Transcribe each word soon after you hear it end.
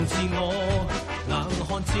自我硬漢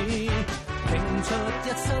子，拼出一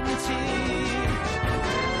身刺，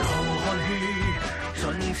流汗血，盡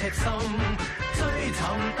赤心，追尋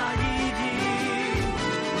大意義。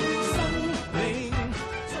生命。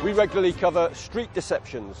We regularly cover street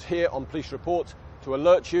deceptions here on Police Report to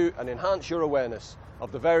alert you and enhance your awareness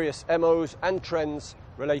of the various MOs and trends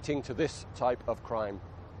relating to this type of crime.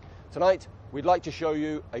 Tonight, we'd like to show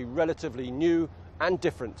you a relatively new and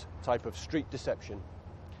different type of street deception.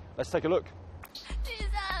 Let's take a look. 先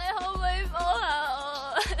生，你可唔可以幫下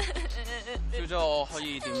我？小姐，我可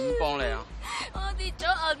以點幫你啊？我跌咗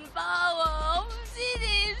銀包啊，我唔知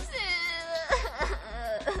點算。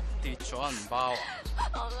跌咗銀包啊？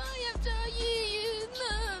我媽入咗醫院啦。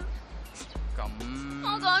咁我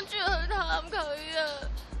趕住去探佢啊！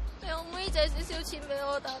你可唔可以借少少錢俾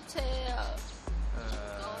我搭車啊？唔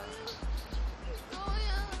該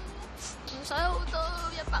啊，唔使好多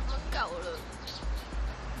，100蚊夠啦。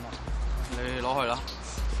你攞去啦。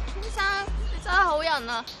先生，你真係好人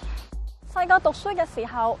啊！細個讀書嘅時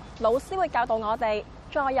候，老師會教導我哋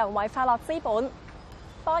助人為快樂之本，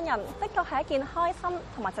幫人的確係一件開心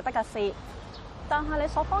同埋值得嘅事。但係你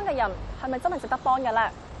所幫嘅人係咪真係值得幫嘅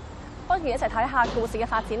咧？不如一齊睇下故事嘅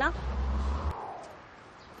發展啦。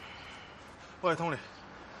喂 ，Tony，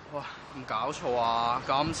 哇，咁搞錯啊！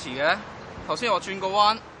咁遲嘅？頭先我轉個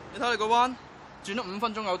彎，你睇你個彎轉咗5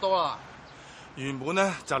分鐘有多啦。原本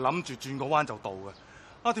咧就諗住轉個彎就到嘅，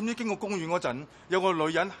啊點知經過公園嗰陣，有個女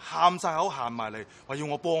人喊晒口行埋嚟，話要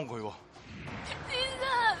我幫佢喎。先生，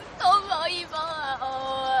可唔可以幫下我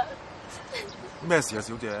啊？咩事啊，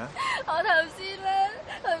小姐？我頭先咧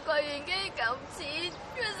去櫃員機撳錢，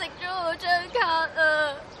佢食咗我張卡啊！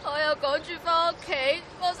我又趕住翻屋企，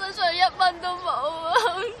我身上1蚊都冇啊，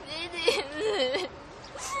唔知點算。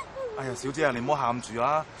哎呀，小姐啊，你唔好喊住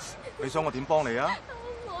啊！你想我點幫你啊？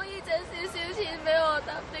可以借少少錢俾我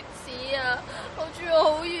搭的士啊！我住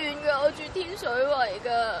好遠噶，我住天水圍噶，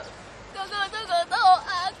個個都覺得我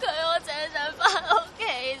呃佢，我淨係想翻屋企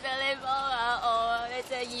啫。你幫下我啊！你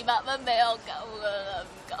借200蚊俾我夠噶啦，唔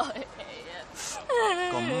該你啊！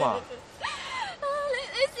咁啊？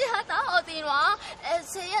你試下打我電話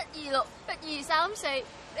41261234，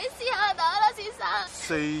你試下打啦，先生。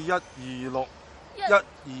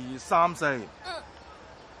41261234。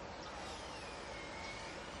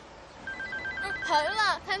係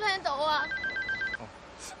啦，聽唔聽到啊？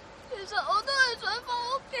其實我都係想翻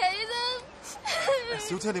屋企啫。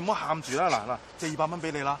小姐，你唔好喊住啦，嗱，借200蚊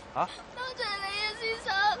俾你啦，嚇！多謝你啊，先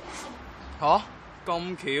生。吓？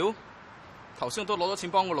咁巧？頭先我都攞咗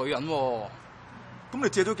錢幫個女人喎。咁你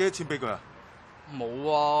借咗幾多錢俾佢啊？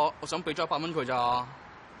冇啊，我想俾咗100蚊佢咋。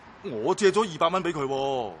我借咗200蚊俾佢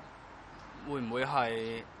喎。會唔會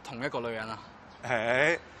係同一個女人啊？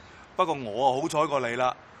不過我啊好彩過你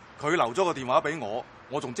啦。佢留咗個電話俾我，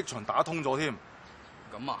我仲即場打通咗添。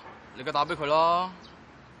咁啊，你嘅打俾佢啦。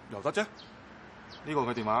又得啫，呢個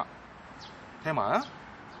佢電話，聽埋啊。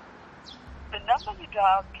The number you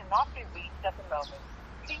dialed cannot be reached at the moment.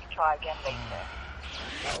 Please try again later.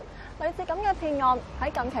 類似咁嘅騙案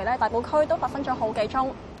喺近期咧大埔區都發生咗好幾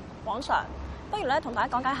宗。黃 Sir，不如咧同大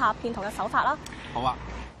家講解下騙徒嘅手法啦。好啊。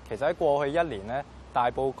其實喺過去1年咧，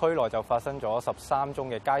大埔區內就發生咗13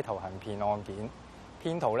宗嘅街頭行騙案件。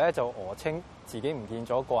騙徒咧就訛稱自己唔見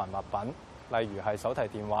咗個人物品，例如係手提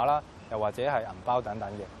電話啦，又或者係銀包等等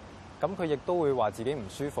嘅。咁佢亦都會話自己唔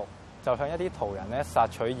舒服，就向一啲途人咧索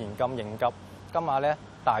取現金應急，金額咧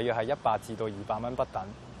大約係100至到200蚊不等。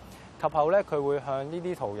及後咧佢會向呢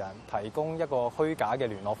啲途人提供一個虛假嘅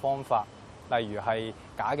聯絡方法，例如係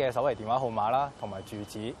假嘅手提電話號碼啦，同埋住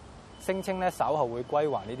址，聲稱咧稍後會歸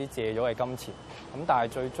還呢啲借咗嘅金錢。咁但係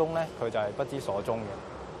最終咧佢就係不知所蹤嘅。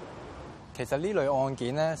其實呢類案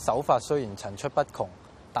件咧手法雖然層出不窮，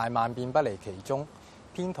但萬變不離其宗。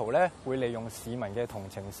騙徒咧會利用市民嘅同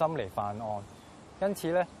情心嚟犯案，因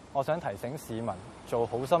此咧，我想提醒市民做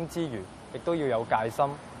好心之餘，亦都要有戒心，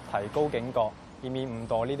提高警覺，以免誤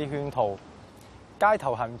墮呢啲圈套。街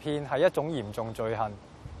頭行騙係一種嚴重罪行，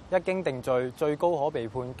一經定罪，最高可被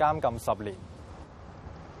判監禁10年。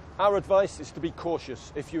Our advice is to be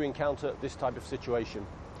cautious if you encounter this type of situation.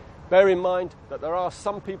 Bear in mind that there are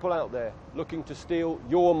some people out there looking to steal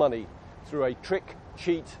your money through a trick,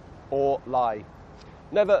 cheat, or lie.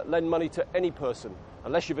 Never lend money to any person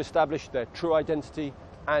unless you've established their true identity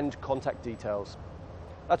and contact details.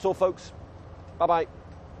 That's all, folks. Bye-bye.